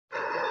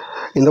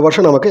இந்த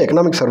வருஷம் நமக்கு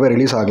எக்கனாமிக் சர்வே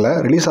ரிலீஸ் ஆகலை.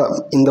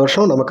 இந்த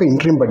வருஷம் நமக்கு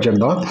இன்ட்ரீம்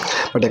பட்ஜெட் தான்.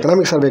 பட்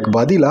எக்கனாமிக் சர்வேக்கு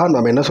பதிலாக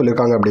நம்ம என்ன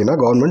சொல்லியிருக்காங்க அப்படின்னா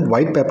கவர்மெண்ட்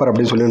ஒயிட் பேப்பர்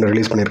அப்படின்னு சொல்லி ஒன்று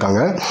ரிலீஸ்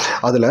பண்ணியிருக்காங்க.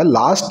 அதில்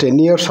last 10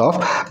 years of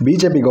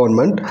BJP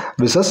government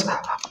versus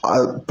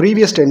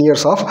previous 10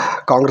 years of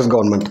Congress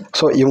government.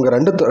 So இவங்க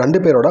ரெண்டு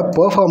பேரோட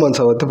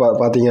பெர்ஃபார்மன்ஸை வந்து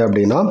பார்த்தீங்க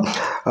அப்படின்னா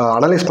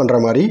அனலைஸ் பண்ணுற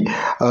மாதிரி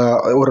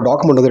ஒரு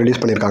டாக்குமெண்ட் வந்து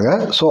ரிலீஸ் பண்ணியிருக்காங்க.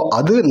 ஸோ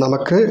அது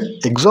நமக்கு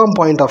எக்ஸாம்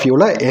பாயிண்ட் ஆஃப்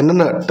வியூவில்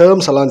என்னென்ன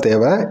டேர்ம்ஸ் எல்லாம்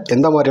தேவை,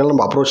 எந்த மாதிரியெல்லாம்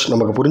நம்ம அப்ரோச்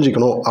நமக்கு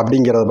புரிஞ்சிக்கணும்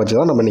அப்படிங்கிறத பற்றி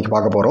தான் நம்ம இன்றைக்கி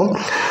பார்க்க போகிறோம்.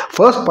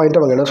 ஃபர்ஸ்ட் பாயிண்ட்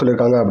அவங்க என்ன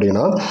சொல்லியிருக்காங்க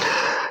அப்படின்னா,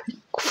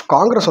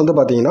 காங்கிரஸ் வந்து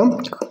பார்த்தீங்கன்னா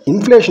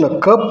இன்ஃப்ளேஷனை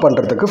கர்ப்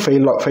பண்ணுறதுக்கு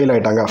ஃபெயில்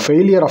ஆகிட்டாங்க.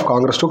 Failure of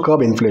Congress to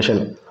கர்ப்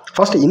inflation.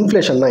 First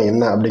இன்ஃப்ளேஷன்னா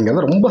என்ன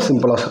அப்படிங்கிறத ரொம்ப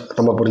சிம்பிளாக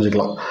நம்ம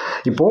புரிஞ்சுக்கலாம்.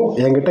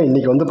 இப்போது என்கிட்ட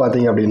இன்றைக்கி வந்து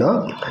பார்த்தீங்க அப்படின்னா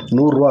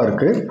 100 ரூபா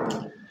இருக்குது.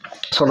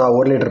 ஸோ நான்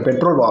 1 லிட்டர்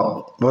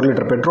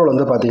பெட்ரோல்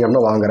வந்து பார்த்திங்க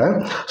அப்படின்னா வாங்குகிறேன்.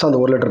 ஸோ அந்த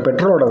 1 லிட்டர்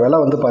பெட்ரோலோட விலை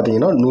வந்து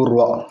பார்த்திங்கன்னா 100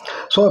 ரூபா.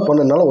 ஸோ இப்போ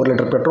என்னால் 1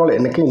 லிட்டர் பெட்ரோல்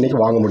இன்றைக்கி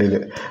வாங்க முடியுது.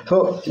 ஸோ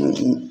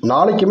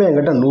நாளைக்குமே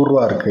என்கிட்ட 100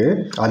 ரூபா இருக்குது,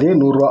 அதே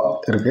 100 ரூபா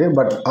இருக்குது.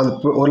 பட் அந்த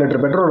 1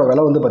 லிட்டர் பெட்ரோலோட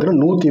விலை வந்து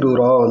பார்த்திங்கன்னா 120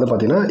 ரூபா வந்து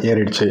பார்த்திங்கன்னா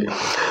ஏறிடுச்சு.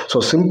 ஸோ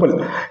சிம்பிள்,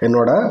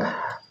 என்னோட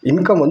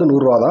இன்கம் வந்து 100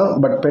 ரூபா தான்,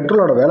 பட்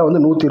பெட்ரோலோட விலை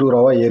வந்து 120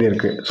 ரூபாவா ஏறி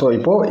இருக்குது. ஸோ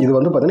இப்போது இது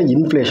வந்து பார்த்திங்கன்னா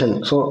இன்ஃப்ளேஷன்.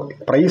 ஸோ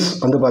ப்ரைஸ்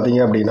வந்து பார்த்திங்க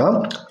அப்படின்னா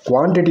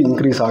குவான்டிட்டி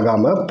இன்க்ரீஸ்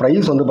ஆகாமல்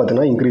ப்ரைஸ் வந்து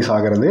பார்த்திங்கன்னா இன்க்ரீஸ்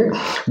ஆகிறது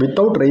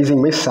without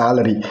rising my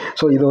salary.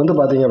 So இது வந்து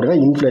பார்த்திங்க அப்படின்னா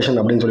இன்ஃப்ளேஷன்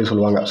அப்படின்னு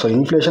சொல்லுவாங்க. ஸோ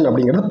இன்ஃப்ளேஷன்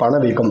அப்படிங்கிறது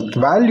பணவீக்கம்.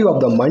 வேல்யூ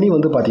ஆஃப் த மணி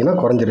வந்து பார்த்திங்கன்னா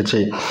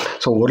குறைஞ்சிருச்சு.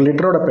 ஸோ 1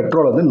 லிட்டரோட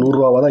பெட்ரோல் வந்து 100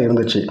 ரூபாவாக தான்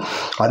இருந்துச்சு.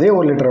 அதே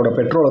 1 லிட்டரோட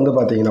பெட்ரோல் வந்து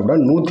பார்த்திங்கன்னா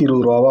அப்படின்னா 120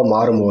 ரூபாவாக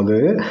மாறும்போது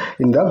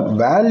இந்த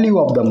வேல்யூ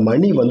ஆஃப் த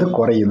மணி வந்து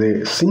குறையுது.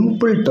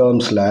 சிம்பிள்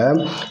டேர்ம்ஸில்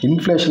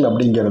இன்ஃப்ளேஷன்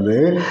அப்படிங்கிறது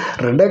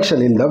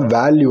reduction in the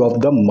value of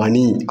the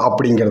மணி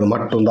அப்படிங்கிறது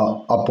மட்டும்தான்.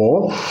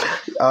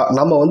 அப்போது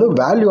நம்ம வந்து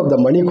வேல்யூ ஆஃப் த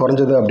மணி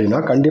குறைஞ்சது அப்படின்னா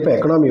கண்டிப்பாக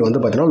எக்கனாமி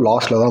வந்து பார்த்திங்கன்னா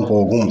லாஸில் தான்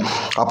போகும்.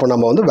 அப்போ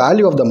நம்ம வந்து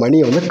வேல்யூ ஆஃப் த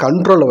மணியை வந்து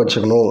கண்ட்ரோலில்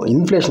வச்சுக்கணும்,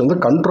 இன்ஃப்ளேஷன் வந்து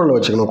கண்ட்ரோலில்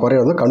வச்சுக்கணும்,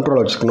 குறைய வந்து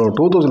கண்ட்ரோலில் வச்சுக்கணும்.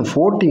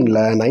 2014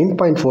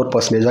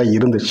 9.4%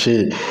 இருந்துச்சு.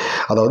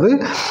 அதாவது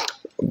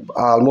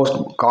ஆல்மோஸ்ட்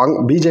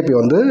பிஜேபி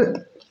வந்து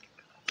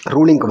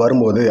ரூலிங்க்கு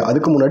வரும்போது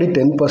அதுக்கு முன்னாடி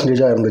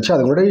 10% இருந்துச்சு.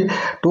 அதுக்கு முன்னாடி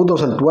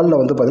 2012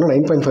 வந்து பார்த்திங்கன்னா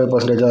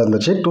 9.5%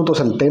 இருந்துச்சு.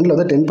 2010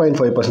 வந்து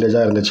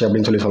 10.5% இருந்துச்சு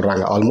அப்படின்னு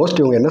சொல்கிறாங்க.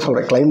 ஆல்மோஸ்ட் இவங்க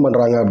என்ன கிளைம்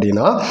பண்ணுறாங்க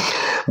அப்படின்னா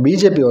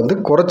பிஜேபி வந்து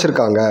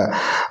குறைச்சிருக்காங்க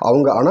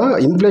அவங்க. ஆனால்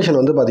இன்ஃப்ளேஷன்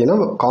வந்து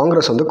பார்த்திங்கன்னா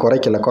காங்கிரஸ் வந்து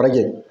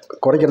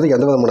குறைக்கிறதுக்கு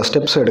எந்த விதமான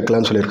ஸ்டெப்ஸ்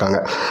எடுக்கலான்னு சொல்லியிருக்காங்க.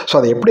 ஸோ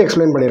அதை எப்படி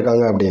எக்ஸ்பிளைன்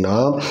பண்ணியிருக்காங்க அப்படின்னா,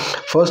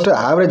 first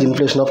average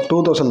inflation of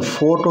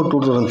 2004 to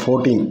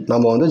 2014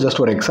 நம்ம வந்து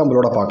ஜஸ்ட் ஒரு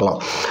எக்ஸாம்பிளோட பார்க்கலாம்.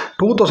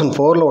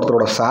 2004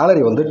 ஒருத்தரோட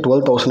சேலரி வந்து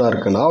 12,000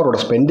 இருக்குன்னா அவரோட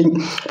ஸ்பெண்டிங்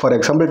ஃபார்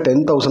எக்ஸாம்பிள்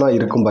 10,000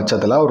 இருக்கும்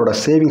பட்சத்தில் அவரோட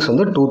சேவிங்ஸ்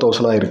வந்து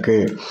 2,000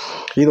 இருக்குது.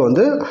 இது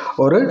வந்து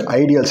ஒரு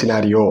ஐடியல்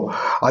சினாரியோ.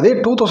 அதே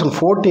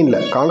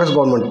 2014 காங்கிரஸ்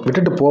கவர்மெண்ட்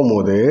விட்டுட்டு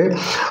போகும்போது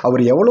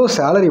அவர் எவ்வளோ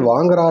சேலரி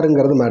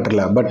வாங்குறாருங்கிறது மேட்டர்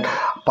இல்லை, பட்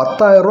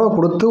 10,000 ரூபா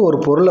கொடுத்து ஒரு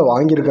பொருளை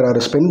வாங்கியிருக்கிறாரு,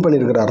 ஸ்பெண்ட்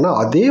பண்ணியிருக்கிறாருன்னா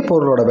அதே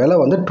பொருளோட விலை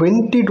வந்து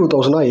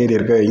 22,000 ஏறி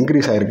இருக்கு,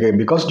 இன்க்ரீஸ் ஆகிருக்கு,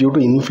 because due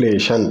to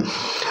inflation.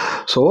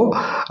 So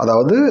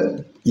அதாவது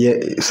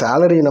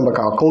சேலரி நம்ம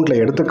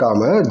அக்கௌண்ட்டில்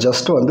எடுத்துக்காமல்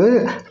ஜஸ்ட் வந்து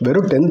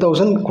வெறும்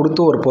 10,000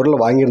 கொடுத்து ஒரு பொருளை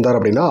வாங்கியிருந்தார்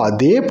அப்படின்னா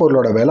அதே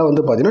பொருளோட விலை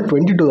வந்து பார்த்திங்கன்னா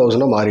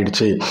 22,000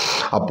 மாறிடுச்சு.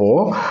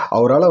 அப்போது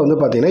அவரால் வந்து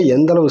பார்த்திங்கன்னா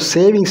எந்தளவு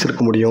சேவிங்ஸ்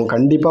இருக்க முடியும்?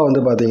 கண்டிப்பாக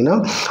வந்து பார்த்திங்கன்னா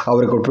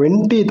அவருக்கு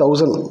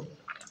 20,000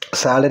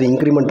 சேலரி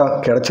இன்க்ரிமெண்ட்டாக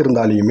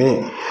கிடச்சிருந்தாலையுமே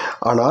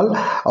ஆனால்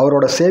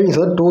அவரோட சேவிங்ஸ்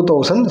வந்து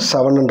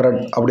 2,700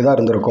 அப்படி தான்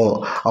இருந்திருக்கும்.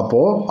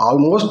 அப்போது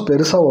ஆல்மோஸ்ட்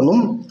பெருசாக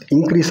ஒன்றும்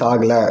இன்க்ரீஸ்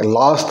ஆகலை,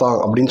 லாஸ் தான்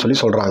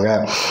அப்படின்னு சொல்கிறாங்க.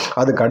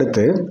 அதுக்கு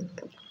அடுத்து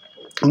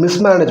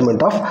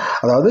மிஸ்மேனேஜ்மெண்ட் ஆஃப்,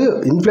 அதாவது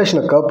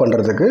இன்ஃப்ளேஷனை கர்ப்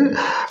பண்ணுறதுக்கு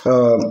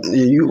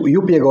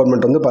யூபிஏ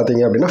கவர்மெண்ட் வந்து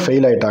பார்த்திங்க அப்படின்னா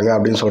ஃபெயில் ஆகிட்டாங்க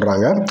அப்படின்னு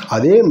சொல்கிறாங்க.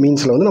 அதே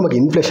மீன்ஸில் வந்து நமக்கு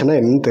இன்ஃப்ளேஷனாக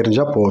என்னன்னு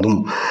தெரிஞ்சால் போதும்.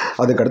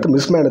 அதுக்கடுத்து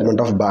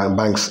மிஸ்மேனேஜ்மெண்ட் ஆஃப்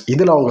பேங்க்ஸ்.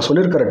 இதில் அவங்க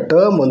சொல்லியிருக்கிற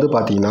டேர்ம் வந்து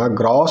பார்த்திங்கன்னா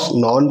கிராஸ்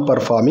நான்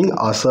performing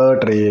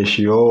assert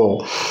ratio.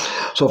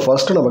 So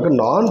first நமக்கு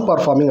நான்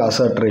பர்ஃபார்மிங்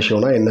அசர்ட்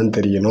ரேஷியோனா என்னன்னு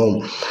தெரியணும்.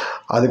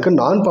 அதுக்கு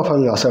நான்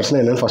பர்ஃபார்மிங்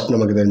அசர்ட்ஸ்னால் என்னென்னு ஃபஸ்ட்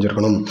நமக்கு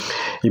தெரிஞ்சிருக்கணும்.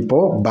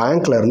 இப்போது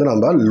பேங்க்கில் இருந்து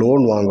நம்ம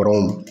லோன்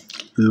வாங்குகிறோம்.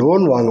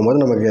 லோன் வாங்கும்போது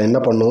நமக்கு என்ன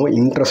பண்ணணும்?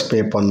 இன்ட்ரெஸ்ட் பே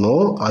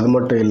பண்ணணும். அது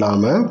மட்டும்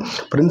இல்லாமல்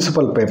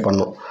பிரின்சிபல் பே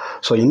பண்ணணும்.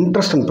 ஸோ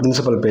இன்ட்ரெஸ்ட் அண்ட்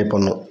பிரின்சிபல் பே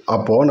பண்ணணும்.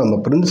 அப்போது நம்ம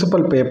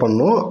பிரின்சிபல் பே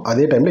பண்ணணும்,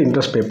 அதே டைமில்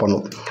இன்ட்ரெஸ்ட் பே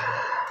பண்ணணும்.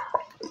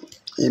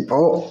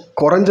 இப்போது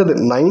குறைஞ்சது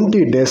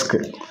 90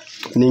 டேஸ்க்கு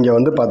நீங்கள்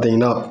வந்து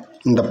பார்த்தீங்கன்னா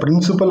இந்த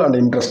பிரின்சிபல் அண்ட்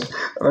இன்ட்ரெஸ்ட்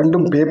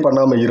ரெண்டும் பே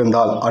பண்ணாமல்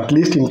இருந்தால்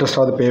அட்லீஸ்ட்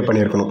இன்ட்ரெஸ்ட்டாவது பே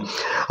பண்ணியிருக்கணும்.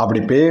 அப்படி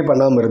பே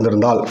பண்ணாமல்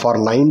இருந்திருந்தால் ஃபார்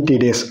 90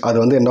 டேஸ் அது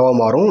வந்து என்னவா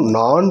மாறும்?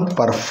 நான்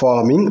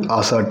பர்ஃபார்மிங்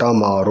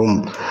அசர்ட்டாக மாறும்.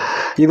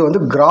 இது வந்து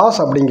கிராஸ்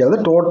அப்படிங்கிறது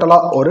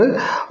டோட்டலாக ஒரு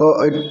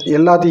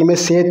எல்லாத்தையுமே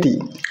சேர்த்தி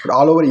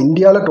ஆல் ஓவர்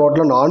இந்தியாவில்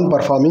டோட்டலாக நான்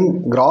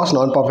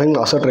பர்ஃபார்மிங்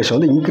அசர்ட் ரேஷியோ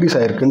வந்து இன்க்ரீஸ்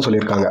ஆகிருக்குன்னு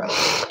சொல்லியிருக்காங்க.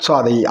 ஸோ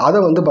அதை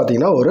வந்து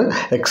பார்த்திங்கன்னா ஒரு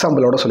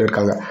எக்ஸாம்பிளோட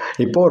சொல்லியிருக்காங்க.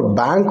 இப்போது ஒரு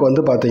பேங்க்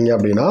வந்து பார்த்திங்க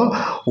அப்படின்னா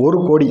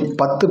 1 கோடி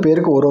 10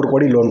 பேருக்கு 1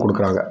 கோடி லோன்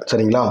கொடுக்குறாங்க.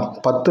 சரிங்களா?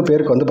 10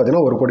 பேருக்கு வந்து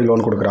பார்த்திங்கன்னா 1 கோடி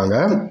லோன் கொடுக்குறாங்க.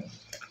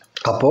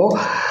 அப்போது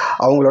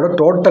அவங்களோட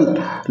டோட்டல்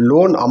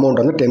லோன்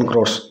அமௌண்ட் வந்து 10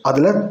 crores.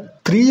 அதில்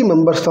 3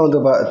 மெம்பர்ஸ்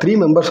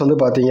வந்து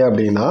பார்த்தீங்க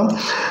அப்படின்னா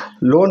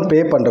லோன் பே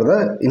பண்ணுறத,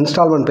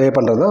 இன்ஸ்டால்மெண்ட் பே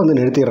பண்ணுறத வந்து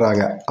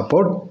நிறுத்திடுறாங்க.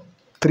 அப்போது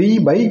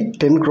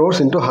 3/10 crores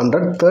into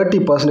 100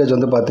 30%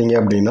 வந்து பார்த்தீங்க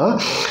அப்படின்னா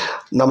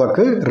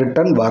நமக்கு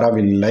ரிட்டர்ன்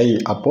வரவில்லை.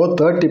 அப்போது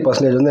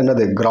 30% வந்து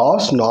என்னது?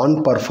 கிராஸ் நான்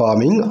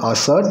பர்ஃபார்மிங்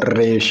அசட்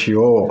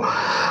ரேஷியோ.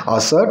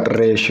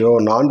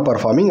 நான்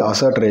பர்ஃபார்மிங்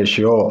அசட்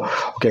ரேஷியோ.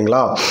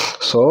 ஓகேங்களா?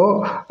 ஸோ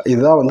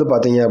இதுதான் வந்து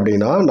பார்த்தீங்க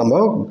அப்படின்னா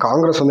நம்ம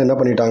காங்கிரஸ் வந்து என்ன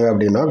பண்ணிட்டாங்க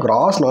அப்படின்னா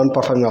கிராஸ் நான்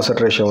பர்ஃபார்மிங்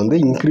அசட் ரேஷியோ வந்து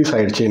இன்க்ரீஸ்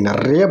ஆகிடுச்சு.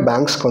 நிறைய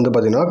பேங்க்ஸ்க்கு வந்து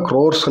பார்த்தீங்கன்னா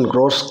க்ரோர்ஸ் அண்ட்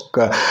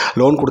க்ரோர்ஸ்க்கு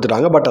லோன்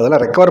கொடுத்துட்டாங்க. பட்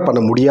அதெல்லாம் ரெக்கவர்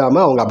பண்ண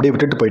முடியாமல் அவங்க அப்படியே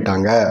விட்டுட்டு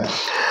போயிட்டாங்க.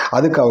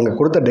 அதுக்கு அவங்க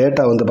கொடுத்த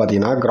டேட்டா வந்து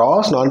பார்த்தீங்கன்னா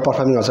கிராஸ் நான்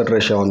பர்ஃபார்மிங் அசட்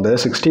ரேஷியோ வந்து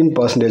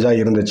 16%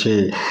 இருந்துச்சு.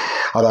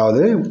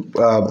 அதாவது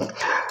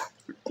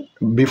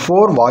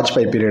பிஃபோர்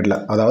வாஜ்பாய் பீரியடில்,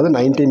 அதாவது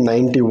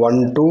 1991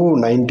 to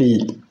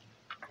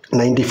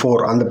 1994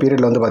 அந்த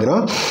பீரியடில் வந்து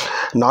பார்த்தீங்கன்னா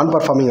நான்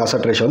பர்ஃபார்மிங்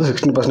அசட் ரேஷியோ வந்து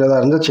 16%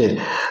 தான் இருந்துச்சு.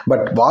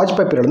 பட்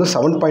வாஜ்பாய் பீரியட் வந்து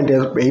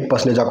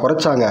 7.8%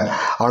 குறைச்சாங்க.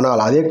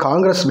 ஆனால் அதே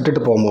காங்கிரஸ்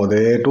விட்டுட்டு போகும்போது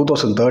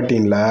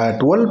 2013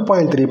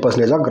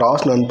 12.3%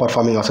 கிராஸ் நான்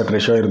பர்ஃபார்மிங் அசட்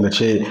ரேஷியோ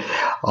இருந்துச்சு.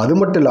 அது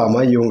மட்டும்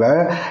இல்லாமல் இவங்க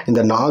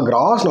இந்த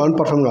கிராஸ் நான்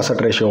பர்ஃபார்மிங்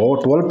அசட் ரேஷியோ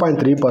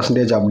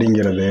 12.3%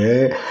 அப்படிங்கிறது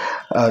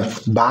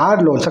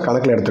பேட் லோன்ஸை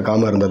கணக்கில்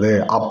எடுத்துக்காமல் இருந்தது.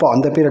 அப்போ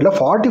அந்த பீரியடில்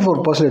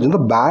 44% வந்து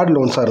பேட்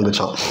லோன்ஸாக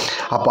இருந்துச்சான்.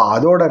 அப்போ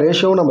அதோட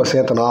ரேஷியோ நம்ம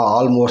சேர்த்தோன்னா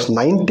ஆல்மோஸ்ட்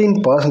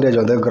 19%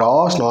 வந்து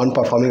கிராஸ் நான்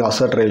performing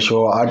asset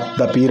ratio at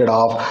the period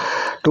of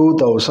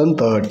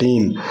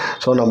 2013.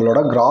 So நம்மளோட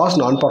கிராஸ்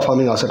நான்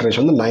பர்ஃபார்மிங் அசட்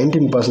ரேஷியோ வந்து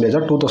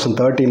 19%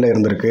 2013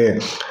 இருந்திருக்கு.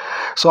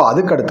 ஸோ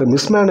அதுக்கடுத்து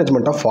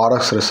மிஸ்மேனேஜ்மெண்ட் ஆஃப்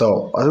ஃபாரெக்ஸ் ரிசர்வ்.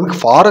 அதுக்கு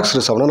ஃபாரெக்ஸ்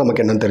ரிசர்வ்னா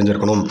நமக்கு என்னென்னு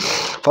தெரிஞ்சிருக்கணும்.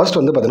 ஃபர்ஸ்ட்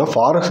வந்து பார்த்தீங்கன்னா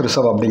ஃபாரெக்ஸ்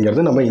ரிசர்வ்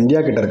அப்படிங்கிறது நம்ம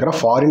இந்தியா கிட்ட இருக்கிற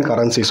ஃபாரின்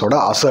கரன்சிஸோட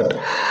அசட்.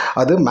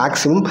 அது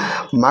மேக்ஸிமம்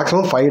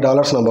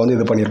 $5 நம்ம வந்து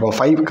இது பண்ணியிருப்போம்.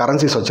 5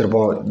 கரன்சிஸ்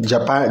வச்சுருப்போம்.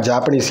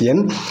 Japanese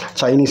yen,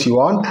 Chinese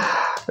Yuan,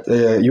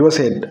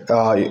 USA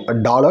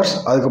dollars,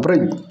 அதுக்கப்புறம்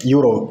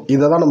யூரோ.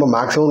 இதை தான் நம்ம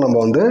மேக்ஸிமம் நம்ம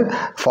வந்து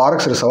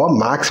ஃபாரெக்ஸ் ரிசர்வாக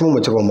மேக்ஸிமம்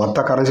வச்சுருப்போம்.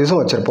 மற்ற கரன்சிஸும்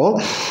வச்சுருப்போம்.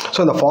 ஸோ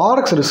இந்த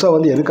ஃபாரெக்ஸ் ரிசர்வ்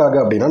வந்து எதுக்காக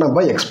அப்படின்னா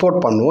நம்ம எக்ஸ்போர்ட்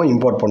பண்ணுவோம்,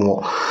 இம்போர்ட்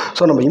பண்ணுவோம்.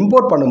 ஸோ நம்ம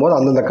இம்போர்ட் பண்ணும்போது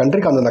அந்தந்த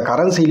கண்ட்ரிக்கு அந்தந்த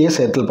கரன்சிலேயே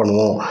செட்டில்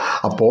பண்ணுவோம்.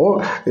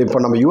 அப்போது இப்போ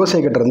நம்ம USA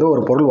கிட்டேருந்து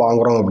ஒரு பொருள்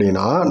வாங்குகிறோம்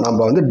அப்படின்னா நம்ம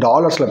வந்து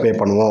டாலர்ஸில் பே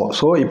பண்ணுவோம்.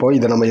 ஸோ இப்போது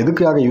இதை நம்ம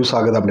எதுக்காக யூஸ்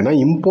ஆகுது அப்படின்னா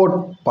இம்போர்ட்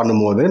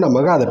பண்ணும்போது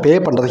நமக்கு அதை பே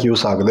பண்ணுறதுக்கு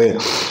யூஸ் ஆகுது.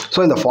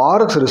 ஸோ இந்த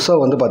ஃபாரெக்ஸ்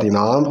ரிசர்வ் வந்து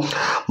பார்த்திங்கன்னா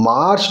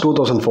மார்ச்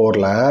 2004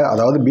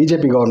 அதாவது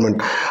பிஜேபி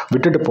கவர்மெண்ட்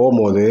விட்டுட்டு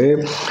போகும்போது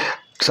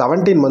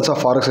 17 months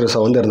ஆஃப் ஃபாரெக்ஸ்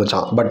ரிசர்வ் வந்து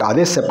இருந்துச்சான். பட்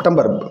அதே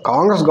செப்டம்பர்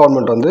காங்கிரஸ்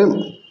கவர்மெண்ட் வந்து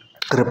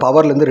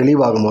பவர்லேருந்து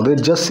ரிலீவ் ஆகும்போது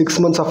just 6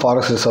 months of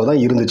forex reserve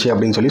தான் இருந்துச்சு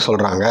அப்படின்னு சொல்லி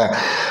சொல்கிறாங்க.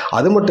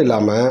 அது மட்டும்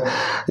இல்லாமல்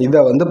இதை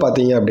வந்து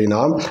பார்த்தீங்க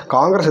அப்படின்னா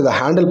காங்கிரஸ் இதை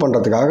ஹேண்டில்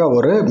பண்ணுறதுக்காக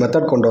ஒரு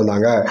மெத்தட் கொண்டு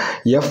வந்தாங்க,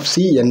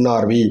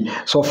 FCNRV.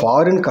 ஸோ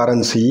ஃபாரின்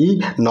கரன்சி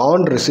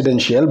நான்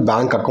ரெசிடென்ஷியல்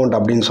பேங்க் அக்கௌண்ட்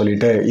அப்படின்னு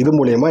சொல்லிட்டு. இது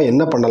மூலயமா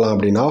என்ன பண்ணலாம்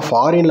அப்படின்னா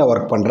ஃபாரினில்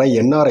ஒர்க் பண்ணுற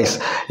NRIs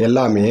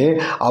எல்லாமே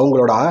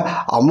அவங்களோட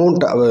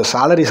அமௌண்ட்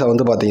சேலரிஸை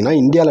வந்து பார்த்தீங்கன்னா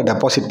இந்தியாவில்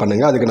டெபாசிட்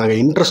பண்ணுங்கள், அதுக்கு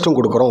நாங்கள் இன்ட்ரெஸ்ட்டும்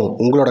கொடுக்குறோம்,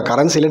 உங்களோட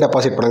கரன்சிலே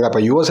டெபாசிட் பண்ணுங்கள்.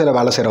 இப்போ USAவில்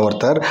வேலை செய்கிற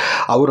ஒருத்தர்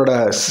அவரோட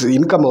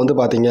இன்கம் வந்து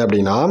பார்த்தீங்க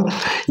அப்படின்னா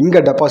இங்கே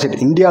டெபாசிட்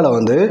இந்தியாவில்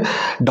வந்து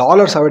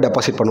டாலர்ஸாகவே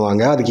டெபாசிட்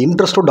பண்ணுவாங்க, அதுக்கு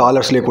இன்ட்ரெஸ்ட்டும்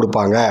டாலர்ஸ்லேயே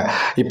கொடுப்பாங்க.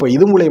 இப்போ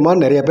இது மூலயமா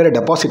நிறைய பேர்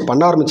டெபாசிட்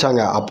பண்ண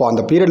ஆரம்பித்தாங்க. அப்போ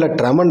அந்த பீரியடில்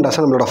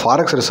ட்ரெமண்டஸாக நம்மளோட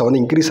ஃபாரெக்ஸ் ரிசர்வ்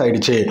வந்து இன்க்ரீஸ்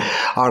ஆகிடுச்சு.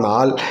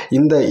 ஆனால்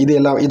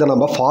இதை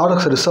நம்ம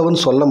ஃபாரெக்ஸ்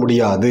ரிசர்வ்னு சொல்ல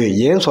முடியாது.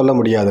 ஏன் சொல்ல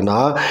முடியாதுன்னா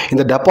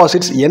இந்த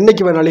டெபாசிட்ஸ்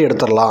என்றைக்கு வேணாலும்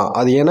எடுத்துடலாம்.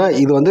 அது ஏன்னா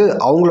இது வந்து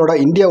அவங்களோட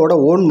இந்தியாவோட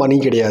ஓன் மணி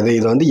கிடையாது,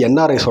 இது வந்து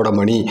NRIஸோட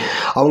மணி.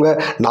 அவங்க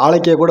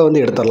நாளைக்கே கூட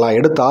வந்து எடுத்துடலாம்.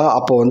 எடுத்தால்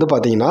அப்போ வந்து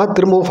பார்த்தீங்கன்னா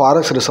திரும்பவும்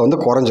ஃபாரெக்ஸ் ரிசர்வ்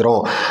வந்து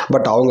குறைஞ்சிரும்.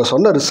 பட் அவங்க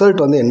சொன்ன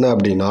ரிசல்ட் வந்து என்ன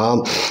அப்படின்னா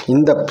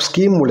இந்த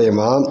ஸ்கீம்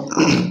மூலயமா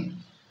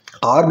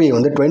RBI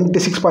வந்து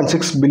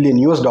 $26.6 billion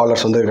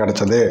வந்து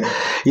கிடச்சது.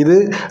 இது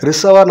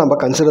ரிசர்வாக நம்ம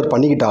கன்சிடர்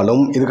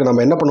பண்ணிக்கிட்டாலும் இதுக்கு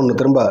நம்ம என்ன பண்ணணும்,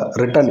 திரும்ப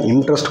ரிட்டர்ன்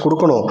இன்ட்ரெஸ்ட்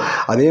கொடுக்கணும்.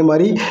 அதே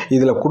மாதிரி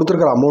இதில்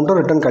கொடுத்துருக்கிற அமௌண்ட்டும்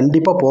ரிட்டர்ன்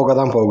கண்டிப்பாக போக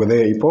தான் போகுது.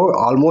 இப்போது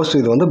ஆல்மோஸ்ட்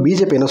இது வந்து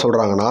பிஜேபி என்ன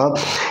சொல்கிறாங்கன்னா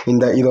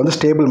இது வந்து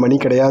ஸ்டேபிள் மணி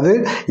கிடையாது,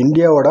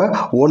 இந்தியாவோட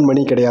ஓன்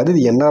மணி கிடையாது,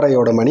 இது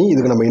NRIயோட மணி,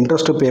 இதுக்கு நம்ம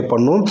இன்ட்ரெஸ்ட்டும் பே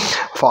பண்ணணும்.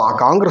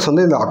 காங்கிரஸ்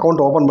வந்து இந்த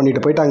அக்கௌண்ட் ஓப்பன்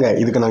பண்ணிட்டு போயிட்டாங்க,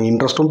 இதுக்கு நாங்கள்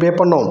இன்ட்ரெஸ்ட்டும் பே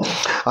பண்ணோம்.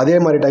 அதே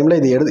மாதிரி டைமில்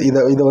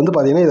இதை வந்து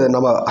பார்த்திங்கன்னா இதை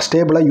நம்ம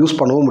ஸ்டேபிளாக யூஸ்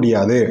பண்ணவும்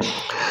முடியாது.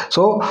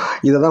 ஸோ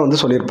இதை தான் வந்து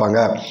சொல்லியிருப்பாங்க.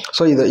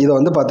 ஸோ இதை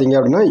வந்து பார்த்தீங்க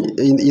அப்படின்னா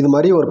இது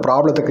மாதிரி ஒரு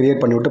ப்ராப்ளத்தை க்ரியேட்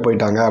பண்ணிவிட்டு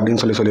போயிட்டாங்க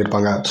அப்படின்னு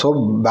சொல்லியிருப்பாங்க. ஸோ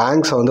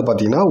பேங்க்ஸை வந்து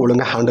பார்த்திங்கன்னா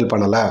ஒழுங்காக ஹேண்டில்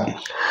பண்ணலை.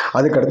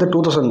 அதுக்கடுத்து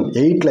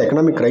 2008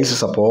 எக்கனாமிக்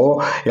கிரைசிஸ்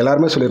அப்போது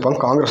எல்லாருமே சொல்லியிருப்பாங்க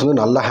காங்கிரஸ்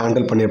வந்து நல்லா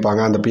ஹேண்டில்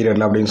பண்ணியிருப்பாங்க அந்த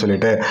பீரியடில் அப்படின்னு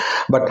சொல்லிட்டு.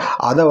 பட்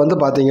அதை வந்து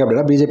பார்த்தீங்க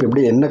அப்படின்னா பிஜேபி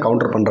எப்படி என்ன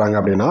கவுண்டர் பண்ணுறாங்க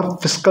அப்படின்னா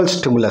ஃபிஸ்கல்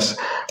ஸ்டிமுலஸ்.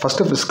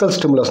 ஃபஸ்ட்டு ஃபிஸ்கல்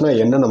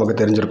ஸ்டிமுலஸ்னால் என்ன நமக்கு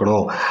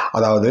தெரிஞ்சிருக்கணும்.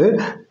 அதாவது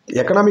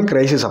எக்கனாமிக்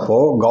கிரைசிஸ்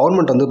அப்போது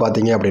கவர்மெண்ட் வந்து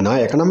பார்த்தீங்க அப்படின்னா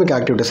எக்கனாமிக்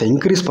ஆக்டிவிட்டீஸை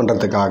இன்க்ரீஸ்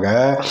பண்ணுறதுக்காக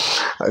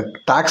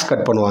டேக்ஸ்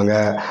கட் பண்ணுவாங்க,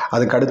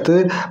 அதுக்கடுத்து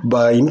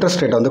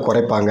இன்ட்ரெஸ்ட் ரேட்டை வந்து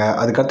குறைப்பாங்க,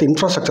 அதுக்கடுத்து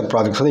இன்ஃப்ராஸ்ட்ரக்சர்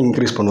ப்ராஜெக்ட்ஸ் வந்து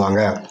இன்க்ரீஸ்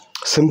பண்ணுவாங்க.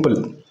 சிம்பிள்.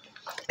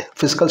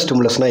 ஃபிஸ்கல்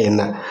ஸ்டிமுலஸ்னால்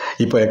என்ன?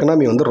 இப்போ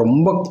எக்கனாமி வந்து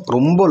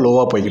ரொம்ப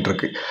லோவாக போய்கிட்டு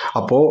இருக்கு.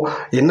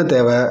 அப்போது என்ன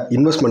தேவை?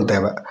 இன்வெஸ்ட்மெண்ட்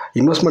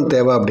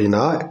தேவை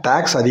அப்படின்னா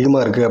டேக்ஸ்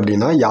அதிகமாக இருக்குது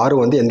அப்படின்னா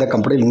யாரும் வந்து எந்த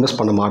கம்பெனியில் இன்வெஸ்ட்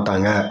பண்ண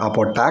மாட்டாங்க.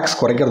 அப்போது டேக்ஸ்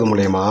குறைக்கிறது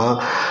மூலயமா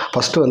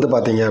ஃபஸ்ட்டு வந்து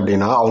பார்த்தீங்க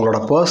அப்படின்னா அவங்களோட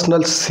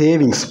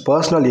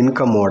பர்சனல்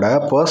இன்கமோட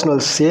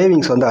பர்சனல்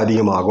சேவிங்ஸ் வந்து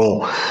அதிகமாகும்.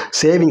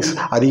 சேவிங்ஸ்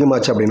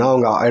அதிகமாச்சு அப்படின்னா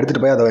அவங்க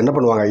எடுத்துகிட்டு போய் அதை என்ன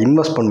பண்ணுவாங்க?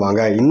 இன்வெஸ்ட்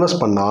பண்ணுவாங்க.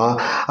 இன்வெஸ்ட் பண்ணால்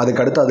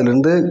அதுக்கடுத்து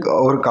அதுலேருந்து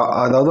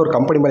ஒரு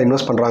கம்பெனி மேலே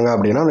இன்வெஸ்ட் பண்ணுறாங்க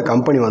அப்படின்னா அந்த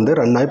கம்பெனி வந்து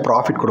ரன் ஆகி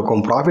ப்ராஃபிட்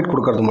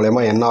கொடுக்கறது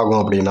மூலமா என்ன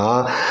ஆகும் அப்படின்னா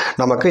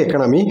நமக்கு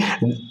எக்கனாமி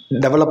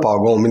டெவலப்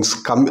ஆகும். மீன்ஸ்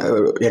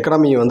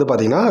எக்கனாமி வந்து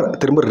பார்த்திங்கன்னா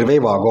திரும்ப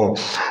ரிவைவ் ஆகும்.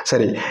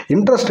 சரி,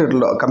 இன்ட்ரெஸ்ட் ரேட்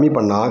கம்மி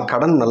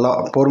பண்ணால் நல்லா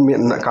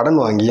கடன்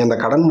வாங்கி அந்த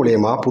கடன்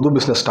மூலயமா புது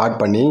பிஸ்னஸ் ஸ்டார்ட்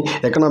பண்ணி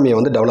எக்கனாமியை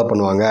வந்து டெவலப்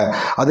பண்ணுவாங்க.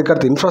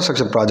 அதுக்கடுத்து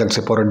இன்ஃப்ராஸ்ட்ரக்சர் ப்ராஜெக்ட்ஸ்,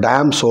 இப்போ ஒரு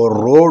டேம்ஸோ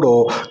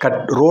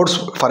roads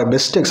for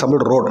best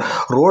example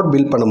road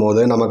build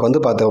பண்ணும்போது நமக்கு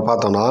வந்து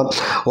பார்த்தோம்னா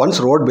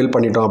ஒன்ஸ் ரோட் பில்ட்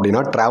பண்ணிட்டோம்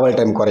அப்படின்னா ட்ராவல்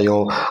டைம்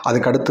குறையும்.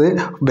 அதுக்கடுத்து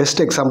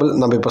பெஸ்ட் எக்ஸாம்பிள்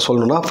நம்ம இப்போ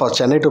சொல்லணும்னா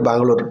Chennai to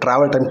Bangalore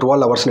travel time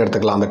 12 ஹவர்ஸ்னு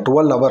எடுத்துக்கலாம். அந்த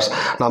 12 ஹவர்ஸ்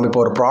நம்ம இப்போ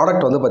ஒரு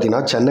ப்ராடக்ட் வந்து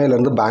பார்த்திங்கன்னா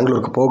சென்னையிலேருந்து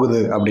பெங்களூருக்கு போகுது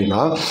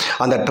அப்படின்னா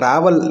அந்த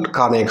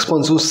ட்ராவல்கான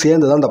எக்ஸ்பென்ஸும்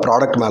சேர்ந்து தான் அந்த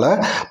ப்ராடக்ட் மேலே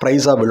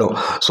ப்ரைஸாக விழும்.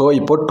 ஸோ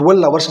இப்போ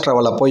 12 ஹவர்ஸ்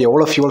ட்ராவல் அப்போ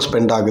எவ்வளோ ஃபியூல்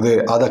ஸ்பெண்ட் ஆகுது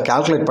அதை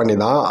கால்குலேட் பண்ணி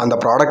தான் அந்த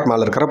ப்ராடக்ட்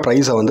மேலே இருக்கிற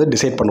ப்ரைஸை வந்து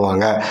டிசைட்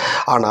பண்ணுவாங்க.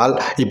 ஆனால்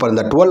இப்போ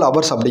இந்த 12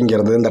 ஹவர்ஸ்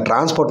அப்படிங்கிறது இந்த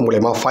டிரான்ஸ்போர்ட்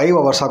மூலயமா 5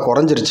 ஹவர்ஸாக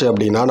குறைஞ்சிருச்சு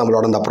அப்படின்னா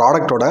நம்மளோட அந்த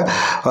ப்ராடக்டோட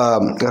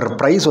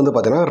ப்ரைஸ் வந்து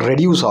பார்த்திங்கன்னா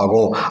ரெடியூஸ்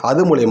ஆகும்.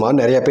 அது மூலயமா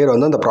நிறைய பேர்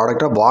வந்து அந்த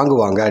ப்ராடக்டை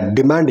வாங்குவாங்க,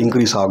 டிமாண்ட்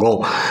இன்க்ரீஸ் ஆகும்.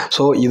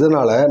 ஸோ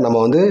இதனால் நம்ம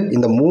வந்து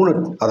இந்த 3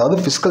 அதாவது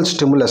ஃபிஸ்கல்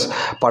ஸ்டிமுலஸ்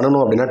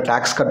பண்ணணும் அப்படின்னா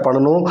டேக்ஸ் கட்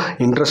பண்ணணும்,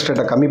 இன்ட்ரெஸ்ட்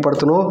ரேட்டை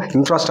கம்மிப்படுத்தணும்,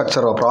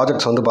 இன்ஃப்ராஸ்ட்ரக்சர்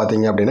ப்ராஜெக்ட்ஸ் வந்து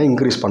பார்த்தீங்க அப்படின்னா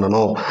இன்க்ரீஸ்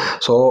பண்ணணும்.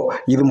 ஸோ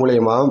இது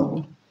மூலயமா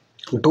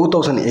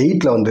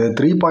 2008 வந்து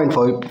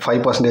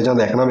 3.5%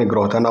 அந்த எக்கனாமிக்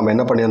க்ரோத்தை நம்ம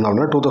என்ன பண்ணியிருந்தோம்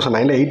அப்படின்னா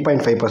 2009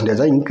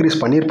 8.5% இன்க்ரீஸ்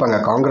பண்ணியிருப்பாங்க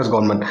காங்கிரஸ்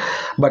கவர்மெண்ட்.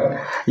 பட்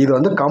இது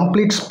வந்து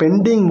கம்ப்ளீட்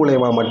ஸ்பெண்டிங்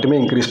மூலயமா மட்டுமே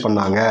இன்க்ரீஸ்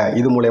பண்ணாங்க.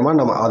 இது மூலயமா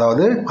நம்ம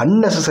அதாவது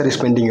அன்னெசசரி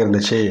ஸ்பெண்டிங்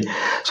இருந்துச்சு.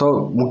 ஸோ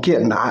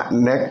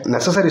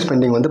நெசசரி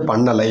ஸ்பெண்டிங் வந்து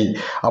பண்ணலை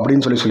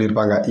அப்படின்னு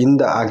சொல்லியிருப்பாங்க.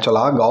 இந்த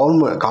ஆக்சுவலாக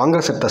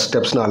காங்கிரஸ் எடுத்த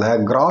ஸ்டெப்ஸ்னால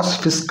கிராஸ்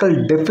ஃபிஸ்கல்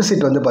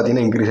டெபிசிட் வந்து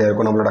பார்த்திங்கன்னா இன்க்ரீஸ்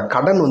ஆகிருக்கும். நம்மளோட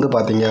கடன் வந்து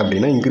பார்த்திங்க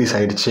அப்படின்னா இன்க்ரீஸ்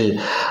ஆகிடுச்சு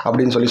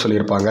அப்படின்னு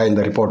சொல்லியிருப்பாங்க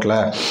இந்த ரிப்போர்ட்டில்.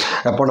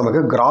 அப்போ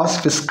நமக்கு கிராஸ்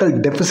ஃபிஸ்கல்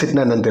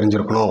டெபிசிட்னா என்னன்னு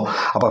தெரிஞ்சிருக்கணும்.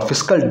 அப்போ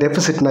ஃபிஸ்கல்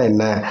டெபிசிட்னா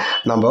என்ன?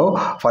 நம்ம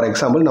ஃபார்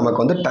எக்ஸாம்பிள் நமக்கு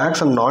வந்து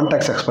டேக்ஸ் அண்ட் நான்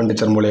டேக்ஸ்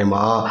எக்ஸ்பெண்டிச்சர்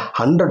மூலயமா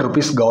 100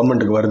 rupees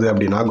கவர்மெண்ட்டுக்கு வருது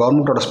அப்படின்னா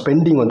கவர்மெண்ட்டோட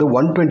ஸ்பெண்டிங் வந்து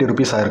 120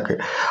 rupees ஆயிருக்கு.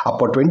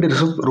 அப்போ 20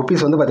 rupees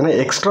வந்து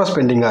பார்த்திங்கன்னா எக்ஸ்ட்ரா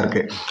ஸ்பெண்டிங்காக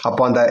இருக்குது.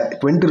 அப்போ அந்த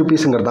 20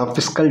 rupeesங்கிறது தான்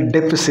ஃபிஸ்கல்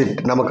டெபிசிட்.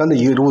 நமக்கு அந்த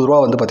 20 ரூபா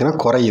வந்து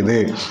பார்த்திங்கன்னா குறையுது.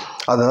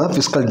 அதுதான்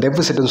ஃபிஸ்கல்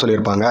டெபிசிட்னு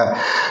சொல்லியிருப்பாங்க.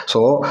 ஸோ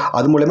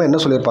அது மூலமா என்ன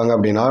சொல்லியிருப்பாங்க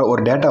அப்படின்னா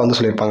ஒரு டேட்டா வந்து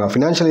சொல்லியிருப்பாங்க.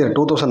 ஃபினான்ஷியல் இயர்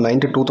 2009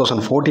 to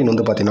 2014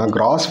 வந்து பார்த்தீங்கன்னா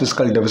கிராஸ்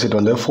ஃபிஸ்கல் டெபிசிட்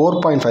வந்து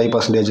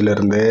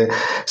 4.5%லேருந்து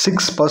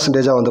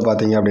 6% வந்து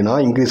பார்த்தீங்க அப்படின்னா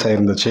இன்க்ரீஸ்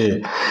ஆகிருந்துச்சு.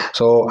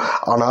 ஸோ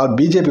ஆனால்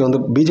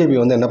பிஜேபி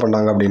வந்து என்ன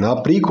பண்ணாங்க அப்படின்னா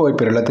ப்ரீ கோவிட்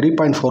பீரியடில்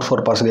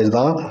 3.44%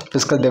 தான்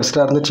ஃபிஸ்கல்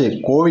டெபிசிட்டாக இருந்துச்சு.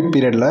 கோவிட்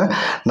பீரியடில்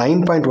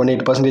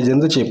 9.18%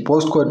 இருந்துச்சு.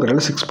 போஸ்ட் கோவிட்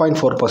பீரியடில்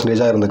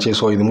 6.4% இருந்துச்சு.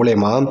 ஸோ இது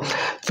மூலயமா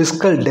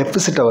ஃபிஸ்கல்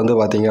டெபிசிட்டை வந்து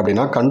பார்த்தீங்க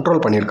அப்படின்னா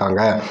கண்ட்ரோல் பண்ணியிருக்காங்க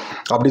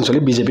அப்படின்னு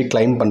சொல்லி பிஜேபி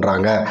கிளைம்